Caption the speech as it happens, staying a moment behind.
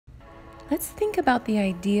Let's think about the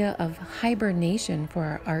idea of hibernation for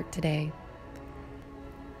our art today.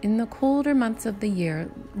 In the colder months of the year,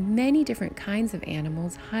 many different kinds of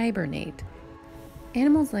animals hibernate.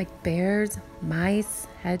 Animals like bears, mice,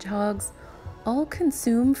 hedgehogs all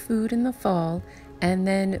consume food in the fall and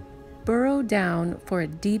then burrow down for a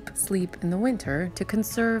deep sleep in the winter to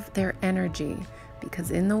conserve their energy,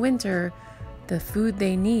 because in the winter, the food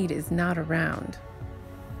they need is not around.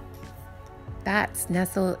 Bats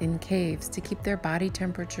nestle in caves to keep their body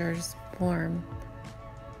temperatures warm.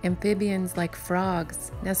 Amphibians like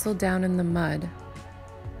frogs nestle down in the mud.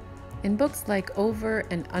 In books like Over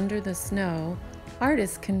and Under the Snow,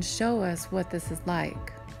 artists can show us what this is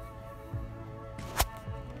like.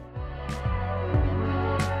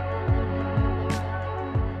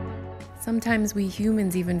 Sometimes we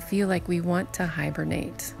humans even feel like we want to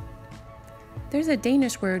hibernate. There's a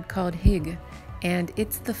Danish word called hygge, and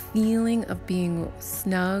it's the feeling of being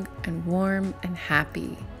snug and warm and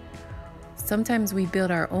happy. Sometimes we build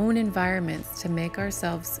our own environments to make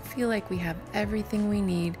ourselves feel like we have everything we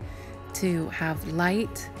need to have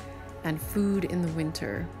light and food in the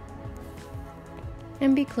winter,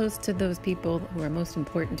 and be close to those people who are most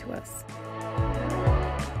important to us.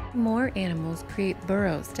 More animals create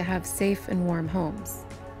burrows to have safe and warm homes.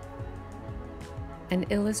 And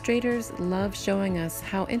illustrators love showing us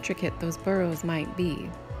how intricate those burrows might be.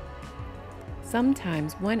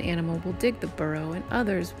 Sometimes one animal will dig the burrow and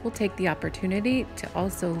others will take the opportunity to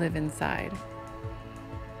also live inside.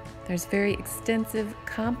 There's very extensive,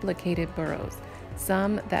 complicated burrows,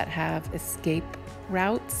 some that have escape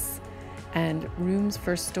routes and rooms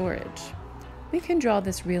for storage. We can draw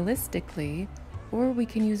this realistically, or we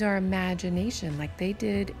can use our imagination like they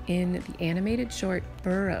did in the animated short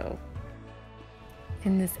Burrow.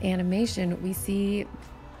 In this animation, we see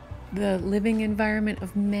the living environment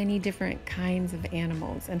of many different kinds of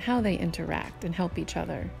animals and how they interact and help each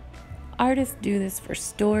other. Artists do this for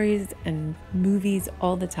stories and movies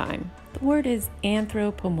all the time. The word is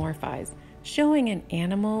anthropomorphize, showing an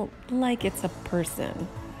animal like it's a person.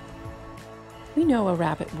 We know a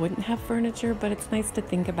rabbit wouldn't have furniture, but it's nice to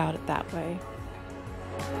think about it that way.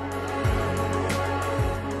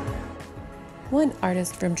 One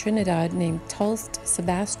artist from Trinidad named Tulst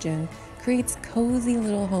Sebastian creates cozy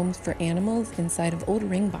little homes for animals inside of old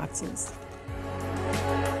ring boxes.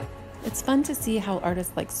 It's fun to see how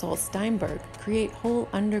artists like Saul Steinberg create whole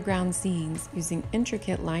underground scenes using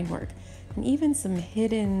intricate line work and even some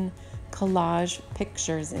hidden collage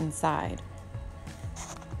pictures inside.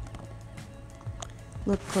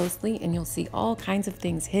 Look closely and you'll see all kinds of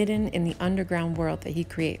things hidden in the underground world that he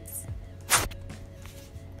creates.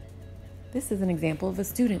 This is an example of a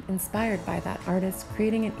student inspired by that artist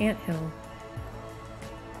creating an anthill.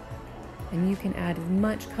 And you can add as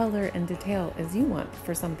much color and detail as you want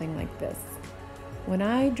for something like this. When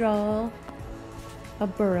I draw a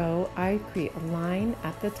burrow, I create a line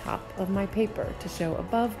at the top of my paper to show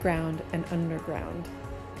above ground and underground.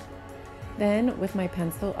 Then with my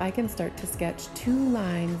pencil, I can start to sketch 2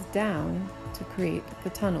 lines down to create the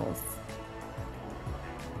tunnels.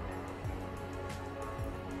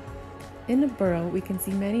 In a burrow, we can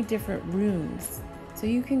see many different rooms. So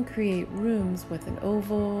you can create rooms with an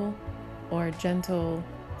oval or a gentle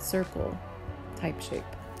circle type shape.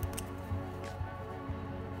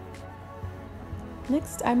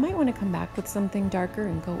 Next, I might want to come back with something darker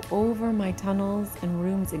and go over my tunnels and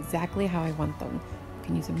rooms exactly how I want them. You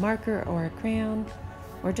can use a marker or a crayon,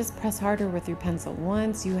 or just press harder with your pencil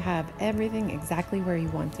once you have everything exactly where you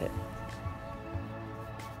want it.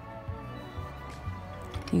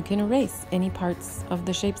 You can erase any parts of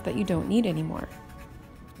the shapes that you don't need anymore.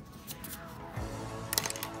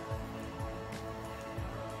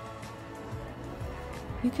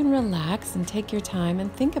 You can relax and take your time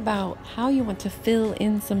and think about how you want to fill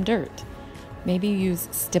in some dirt. Maybe use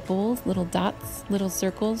stipples, little dots, little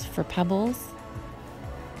circles for pebbles.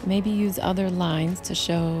 Maybe use other lines to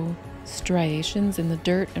show striations in the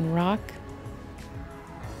dirt and rock.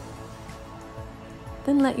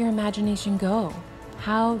 Then let your imagination go.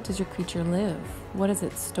 How does your creature live? What does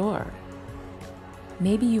it store?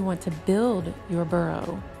 Maybe you want to build your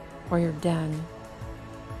burrow or your den.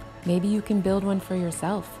 Maybe you can build one for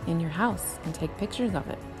yourself in your house and take pictures of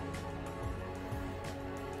it.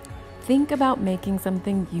 Think about making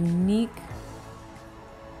something unique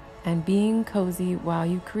and being cozy while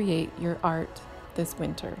you create your art this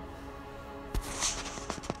winter.